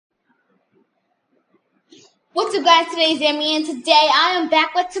What's up guys, today is Amy and today I am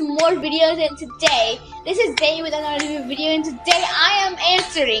back with some more videos and today, this is Day with another video and today I am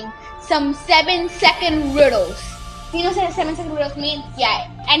answering some 7-second riddles. You know what 7-second riddles mean?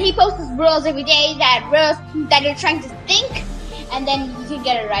 Yeah, and he posts riddles every day that you're trying to think and then you can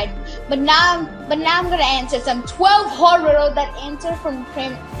get it right. But now I'm gonna answer some 12 hard riddles that answer from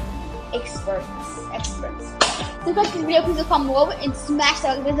experts. So if you like this video, please comment below and smash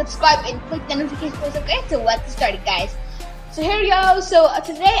that like button, subscribe, and click the notification bell. Okay, so let's start it, guys. So here we go. So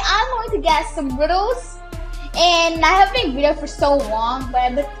today I'm going to guess some riddles, and I haven't made a video for so long,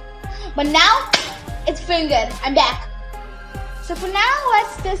 but now it's feeling good. I'm back. So for now,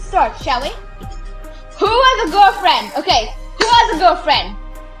 let's just start, shall we? Who has a girlfriend? Okay, who has a girlfriend?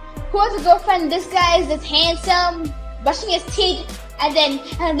 Who has a girlfriend? This guy is this handsome, brushing his teeth,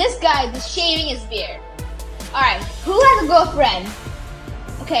 and this guy is shaving his beard. Alright, who has a girlfriend?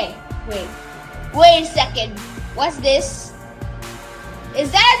 Okay, wait a second. What's this? Is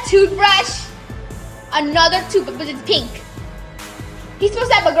that a toothbrush? Another toothbrush, but it's pink. He's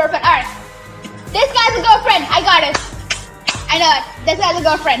supposed to have a girlfriend. Alright, this guy's a girlfriend. I got it. I know it. This guy's a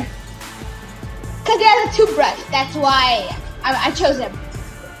girlfriend. Because he has a toothbrush. That's why I chose him.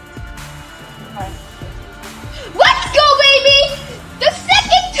 Alright. Let's go, baby! The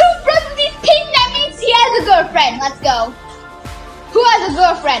second toothbrush is pink. That means he has a girlfriend. Let's go. Who has a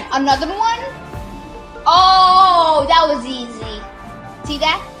girlfriend? Another one? Oh, that was easy. See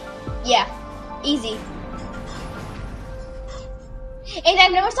that? Yeah, easy. And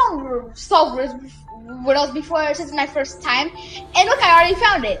I've never solved riddles before. This is my first time. And look, I already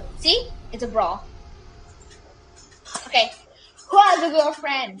found it. See? It's a brawl. Okay. Who has a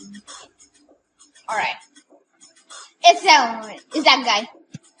girlfriend? Alright. It's that one. It's that guy.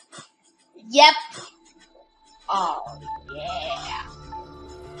 Yep. Oh, yeah.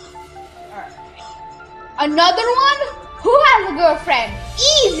 Alright. Another one? Who has a girlfriend?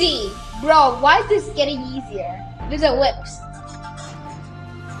 Easy! Bro, why is this getting easier? There's a whips.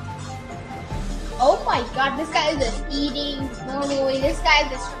 Oh my god, this guy is just eating normally. This guy is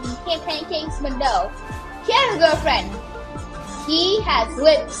just eating pancakes, but no. He has a girlfriend. He has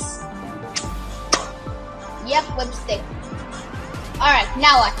lips. Yep, lipstick. Alright,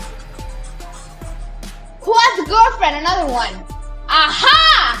 now what? Who has a girlfriend? Another one.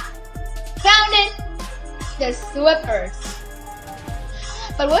 Aha! Found it! The slippers.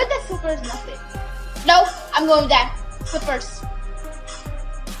 But what if the slippers nothing? Nope, I'm going with that. Slippers.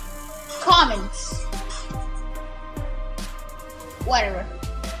 Comments. Whatever.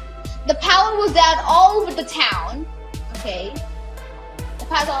 The power was out all over the town. Okay. The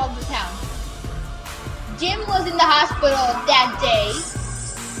power was all over the town. Jim was in the hospital that day.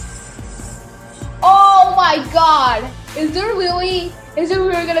 Oh my god! Is there really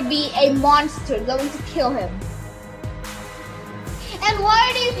gonna be a monster going to kill him? And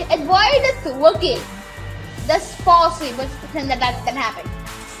why are you just looking? Just fall asleep. Let's pretend that didn't happen.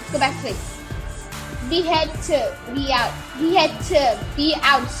 Let's go back to sleep. He had to be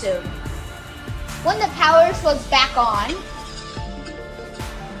out soon. When the power was back on,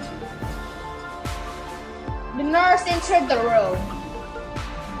 the nurse entered the room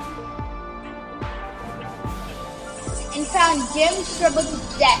and found Jim shriveled to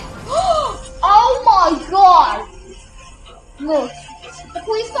death. Oh my god! Look, the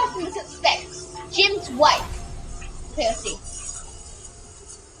police got from the suspects. Jim's wife. Okay, let's see.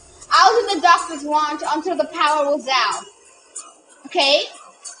 I was in the doctor's lounge until the power was out. Okay?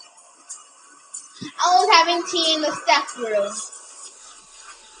 I was having tea in the staff room.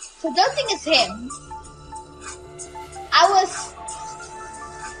 So don't think it's him. I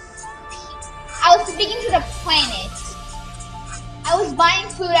was speaking to the planet. I was buying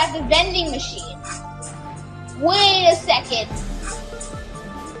food at the vending machine. Wait a second.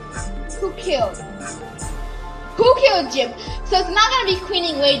 Who killed Jim? So it's not gonna be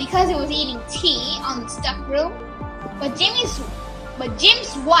cleaning Wade because he was eating tea on the stuff room. But Jim's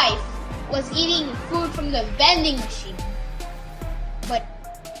wife was eating food from the vending machine. But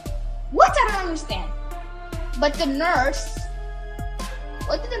what? I don't understand. But the nurse,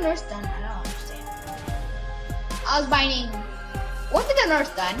 what did the nurse done? I don't understand. I was buying, what did the nurse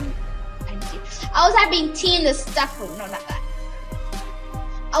done? I was having tea in the stuff room. No, not that.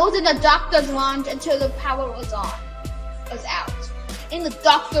 I was in the doctor's lounge until the power was out. In the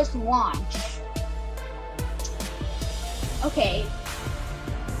doctor's lounge. Okay.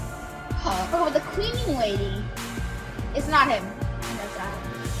 Oh, the cleaning lady. It's not him.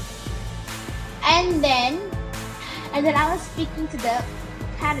 And then I was speaking to the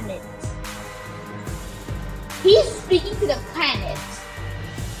planet. He's speaking to the planet.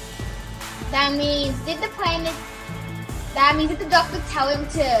 That means, did the doctor tell him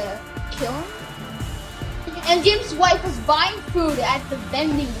to kill him? And Jim's wife was buying food at the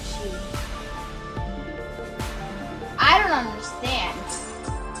vending machine. I don't understand.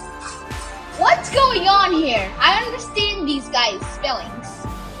 What's going on here? I understand these guys' spellings,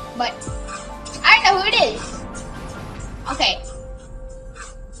 but I don't know who it is. Okay.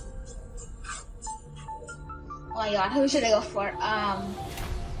 Oh my god, who should I go for?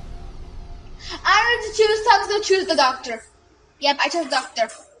 I don't have to choose, so I'm gonna choose the doctor. Yep, I chose doctor.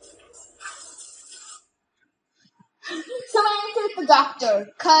 So I answered the doctor,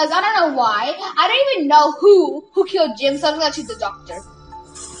 cause I don't know why. I don't even know who killed Jim, so I'm gonna choose the doctor.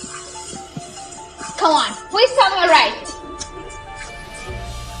 Come on, please tell me I'm right.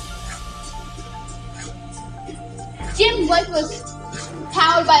 Jim's life was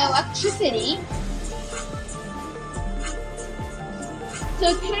powered by electricity, so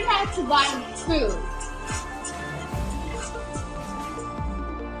he couldn't have to buy food.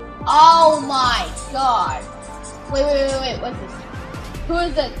 Oh my god. Wait, what's this? Who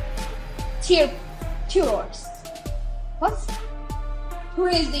is the terrorist? What? Who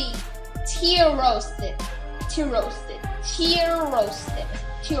is the terrorist?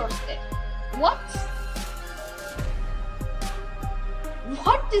 What?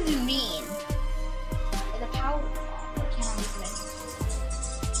 What does it mean? The power.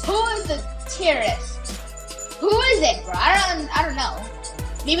 Who is the terrorist? Who is it, bro? I don't know.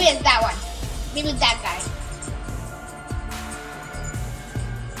 Maybe it's that one. Maybe it's that guy.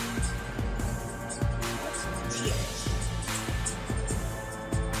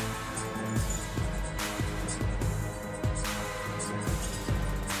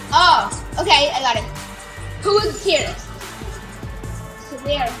 Oh, okay, I got it. Who is the terrorist? So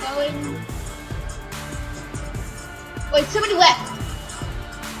they are going. Wait, somebody left.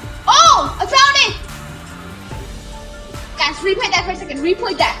 Oh, I found it! Guys, replay that for a second.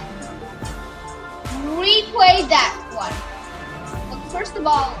 Replay that one. Look, first of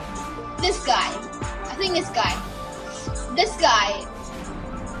all, this guy. I think this guy.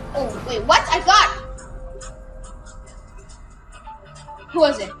 Oh, wait, what? I got. Who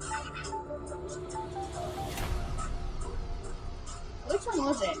was it? Which one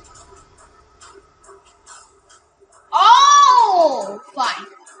was it? Oh, fine.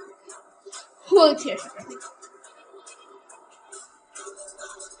 Who was here?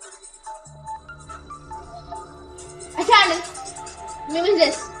 I found it. Maybe it's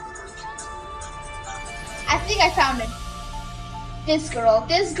this. I think I found it. This girl.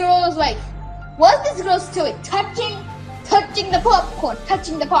 This girl is like, what's this girl's doing? Touching the popcorn.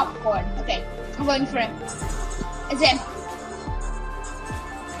 Okay, I'm voting for him. It's him.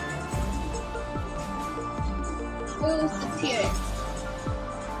 Who's the terrorist?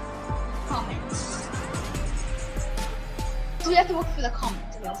 Comments. So we have to look for the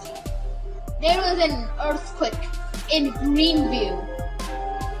comments. There was an earthquake in Greenview.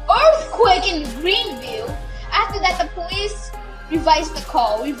 After that, the police revised a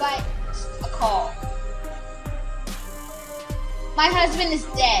call. My husband is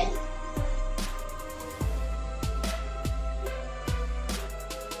dead.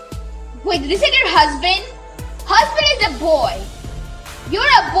 Wait, did they say your husband? Husband is a boy. You're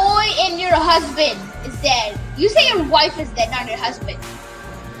a boy and your husband is dead. You say your wife is dead, not your husband.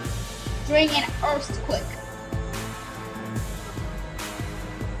 During an earthquake.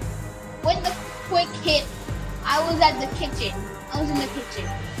 When the quake hit, I was in the kitchen.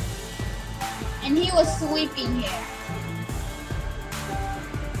 And he was sleeping here.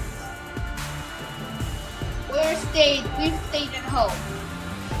 We stayed at home.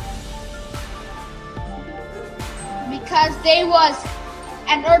 Because there was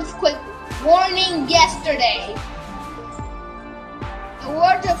an earthquake warning yesterday. The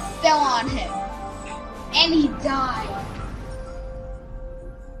water fell on him. And he died.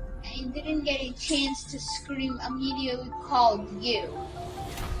 And he didn't get a chance to scream, immediately called you.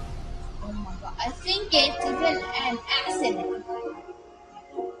 Oh my god. I think it's an accident.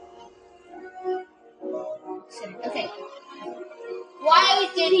 Okay. Why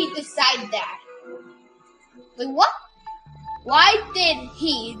did he decide that? Wait, what? Why did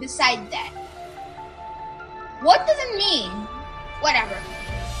he decide that? What does it mean? Whatever.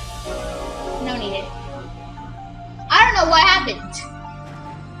 No needed. I don't know what happened.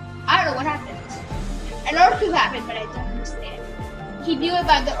 An earthquake happened, but I don't understand. He knew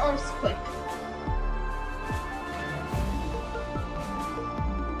about the earthquake.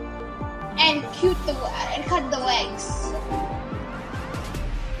 And cut the legs.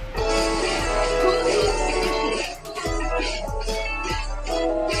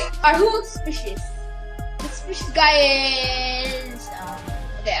 Alright, who looks suspicious? The suspicious guy is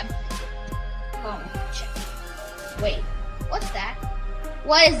okay. Oh, check. Wait, what's that?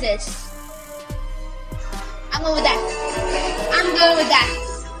 What is this? I'm going with that. I'm going with that.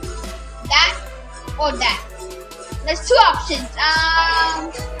 That or that. There's two options.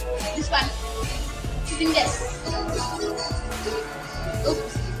 This one. Choosing this.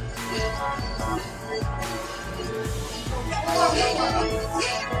 Oops.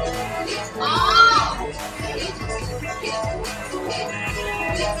 Oh.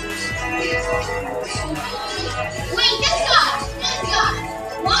 Wait, this guy.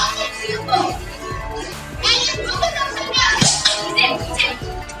 Why did you move? And you move it upside down.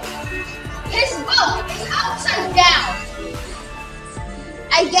 His boat is upside down.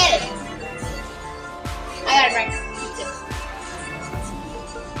 I get it. I got it right.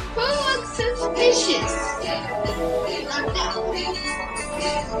 Who looks suspicious? Not that one.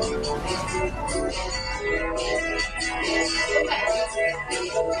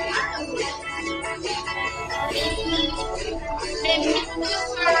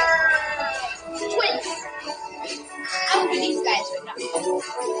 Twins. I'm with these guys right now.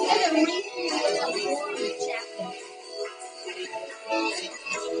 There's a reason with a warm jacket.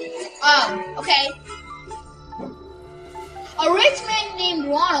 Okay. A rich man named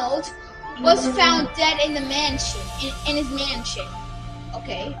Ronald was found dead in the mansion, in his mansion.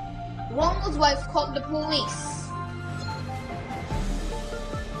 Okay. Ronald's wife called the police.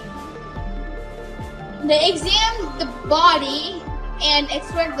 They examined the body and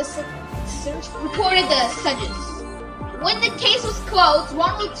reported the smudges. When the case was closed,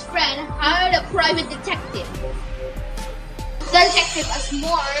 Ronald's friend hired a private detective. The detective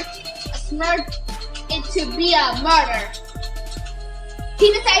assumed it to be a murder.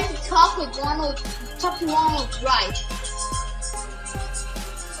 He decided to talk to Ronald's wife.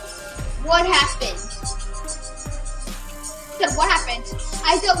 What happened? He said, what happened?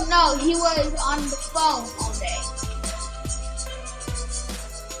 I don't know. He was on the phone all day.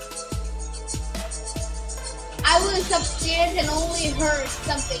 I was upstairs and only heard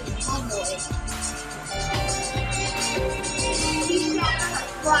something mumbling. He shot her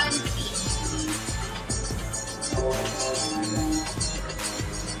front feet.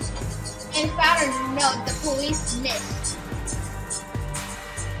 And found a note the police missed.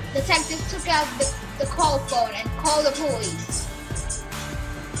 Detectives took out the call phone and called the police.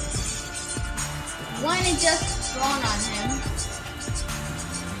 One had just drawn on him.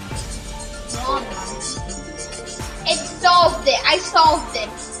 It solved it. I solved it.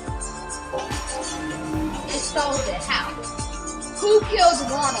 It solved it. How? Who killed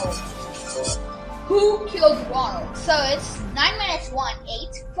Ronald? Who killed Ronald? So it's 9 minus 1,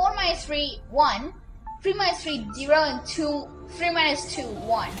 8. 4 minus 3, 1. 3 minus 3, 0. And 2, 3 minus 2,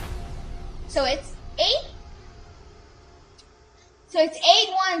 1. So it's 8. So it's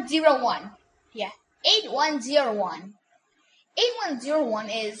 8101. Yeah. 8101. 8101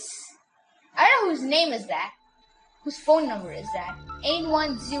 is... I don't know whose name is that. Whose phone number is that?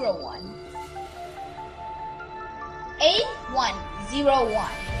 8101. 8101.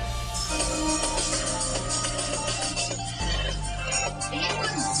 8101.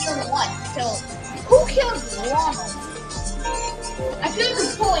 So, who killed Ronald? I feel the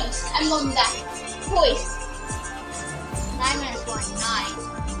police. I'm on that. Police. 9 minus 1, 9.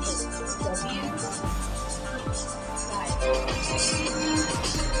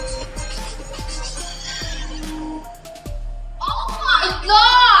 Oh my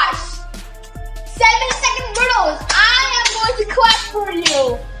gosh! 7-second riddles! I am going to clap for you!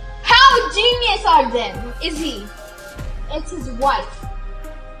 How genius are them? Is he? It's his wife.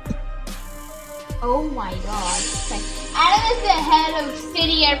 Oh my god. Okay. Adam is the head of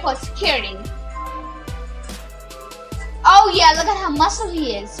city airport security. Oh yeah, look at how muscle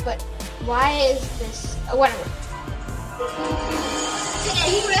he is. But why is this? Whatever. Yeah,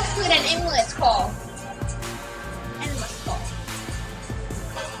 he rescued an ambulance call. Ambulance call.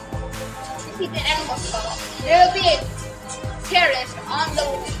 If he did ambulance call, there will be a terrorist on the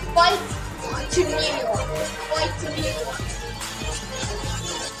flight to New York. Flight to New York.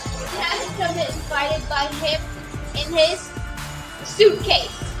 He has something invited by him in his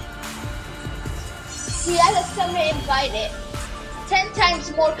suitcase. He has a summit invited 10 times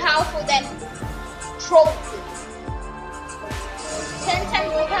more powerful than trophy. 10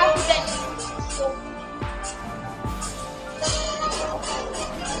 times more powerful than trophy.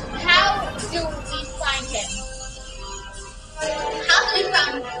 How do we find him? How do we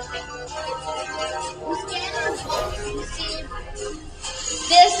find him? We scan our phone to receive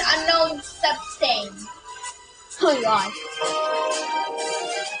this unknown substance. Oh god.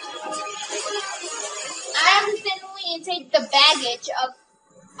 take the baggage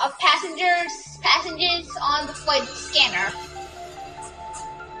of passengers on the flight scanner.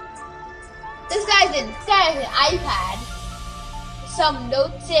 This guy's an iPad, some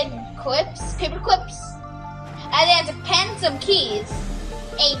notes and clips, paper clips, and then a pen, some keys,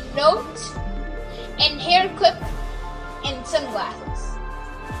 a note, and hair clip, and sunglasses.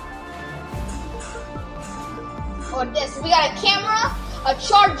 Or this, we got a camera, a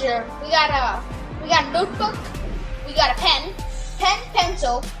charger, we got a notebook, we got a pen,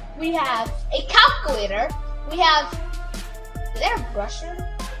 pencil, we have a calculator, we have, is there a brusher?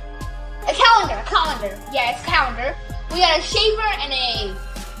 A calendar, yeah, it's a calendar. We got a shaver and a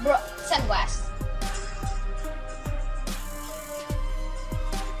sunglass.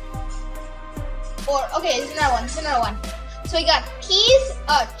 Okay, there's another one. So we got keys,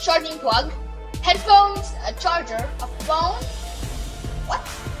 a charging plug, headphones, a charger, a phone. What?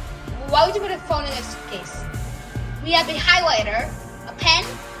 Why would you put a phone in this case? We have a highlighter, a pen,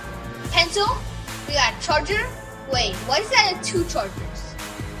 pencil, we got a charger. Wait, why is that in 2 chargers?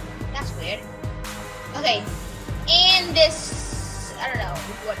 That's weird. Okay, and this, I don't know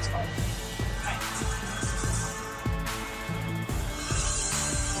what it's called. Alright.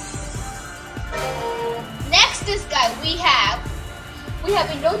 Next, this guy, we have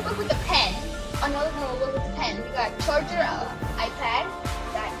a notebook with a pen, another notebook with a pen. We got a charger, iPad,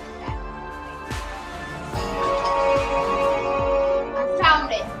 that. I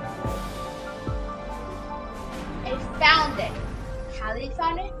found it. How did you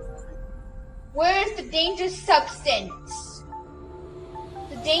find it? Where is the dangerous substance?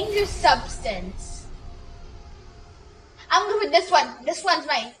 The dangerous substance. I'm going with this one. This one's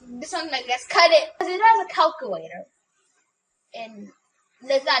my guess. Cut it. Because it has a calculator. And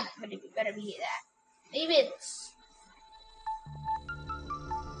there's not better be that. Maybe it's...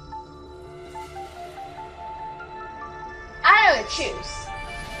 I don't know what to choose.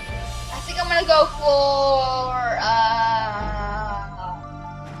 I think I'm gonna go for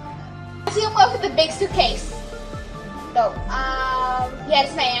I think I'm going for the big suitcase. No. Yeah,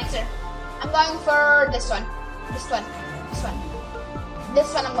 that's my answer. I'm going for this one. This one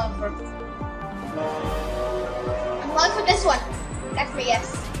I'm going for. I'm going for this one. That's my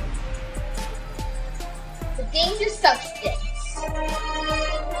guess. The dangerous substance. I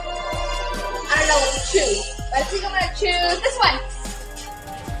don't know what to choose, but I think I'm gonna choose this one.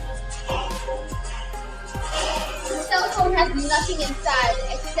 The cell phone has nothing inside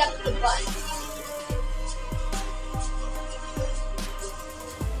except the button.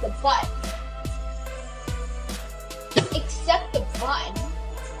 Except the button.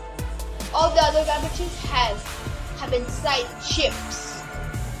 All the other garbages have inside chips.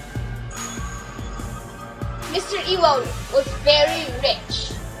 Mr. Elo was very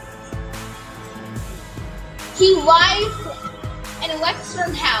rich. He arrived in a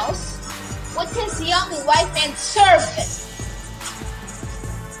Western house with his young wife and servant.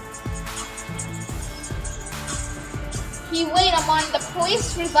 He waited among the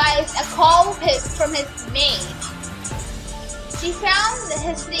police revised a call from his maid. She found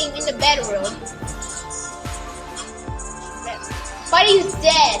his name in the bedroom, but he's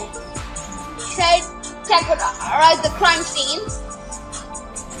dead. She tried to arrive the crime scene.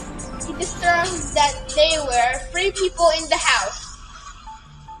 He discovered that there were 3 people in the house.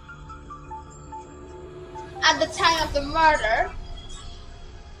 At the time of the murder,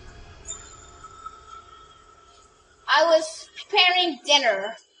 I was preparing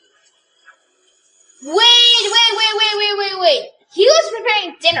dinner. Wait. He was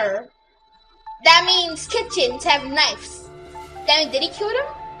preparing dinner. That means kitchens have knives. That means, did he kill them?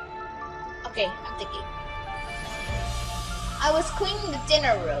 Okay, I'm thinking. I was cleaning the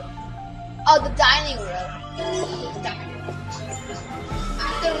dinner room. Oh, the dining room.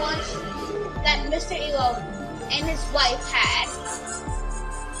 After lunch that Mr. Elo and his wife had,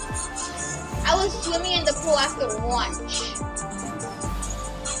 I was swimming in the pool after lunch.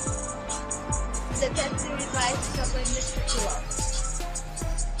 The detective advised to cover Mr. Elo.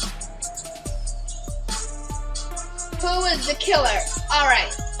 Who is the killer?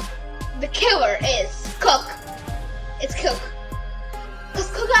 Alright. The killer is Cook. It's Cook. Because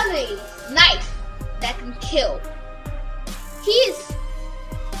Cook has a knife that can kill. He is...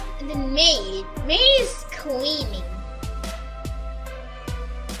 And then Maid. Maid is cleaning.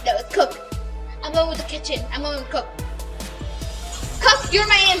 That was Cook. I'm going with the kitchen. I'm going with Cook. Cook, you're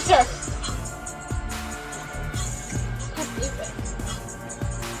my answer.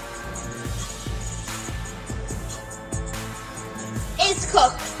 It's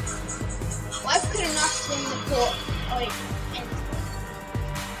Cook. Wife could have not swim in the pool. Oh wait.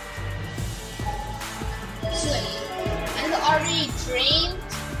 Swim. dreamed.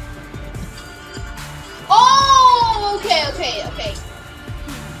 Oh, okay.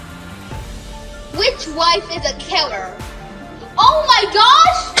 Which wife is a killer? Oh my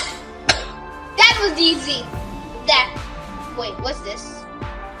gosh! That was easy. Wait, what's this?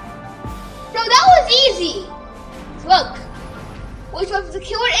 No, that was easy. Look. Which wife is a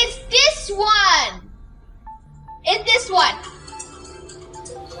killer? It's this one. It's this one.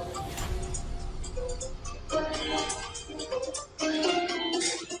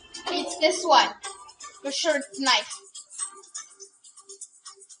 It's this one. For sure it's nice.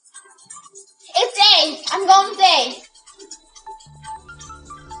 It's A. I'm going with A.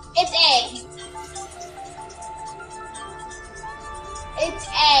 It's A. It's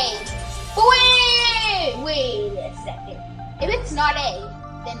A. But wait a second. If it's not A,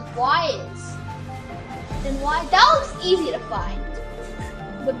 then Y is. Then Y, that was easy to find.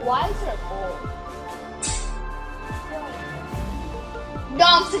 But why is there a gold? No,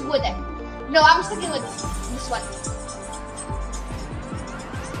 I'm sticking with it. No, I'm sticking with this one.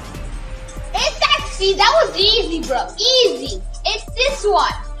 It's that, see, that was easy, bro. Easy. It's this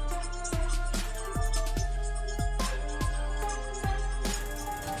one.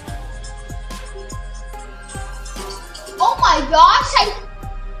 Oh my gosh,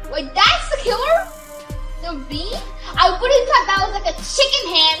 wait, that's the killer? The B? I would've thought that was like a chicken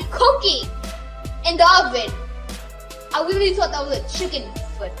hand cooking in the oven. I really thought that was a chicken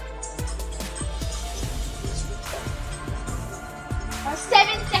foot. Our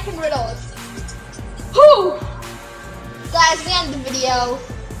 7-second riddles. Whew! Guys, we end the video.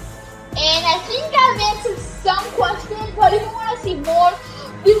 And I think I've answered some questions, but if you want to see more,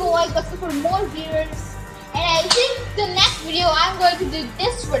 people like us for more viewers. And I think the next video I'm going to do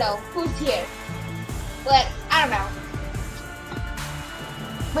this riddle. Who's here? But I don't know.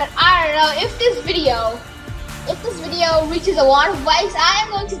 But I don't know if this video reaches a lot of likes, I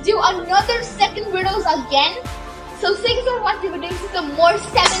am going to do another second riddles again. So thank you for watching the video. See some more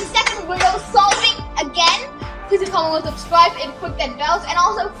 7-second riddle solving again. Please comment, subscribe, and click that bell. And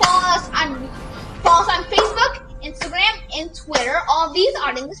also follow us on Facebook, Instagram, and Twitter. All these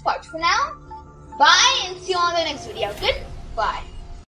are in this part. For now, bye, and see you on the next video. Goodbye.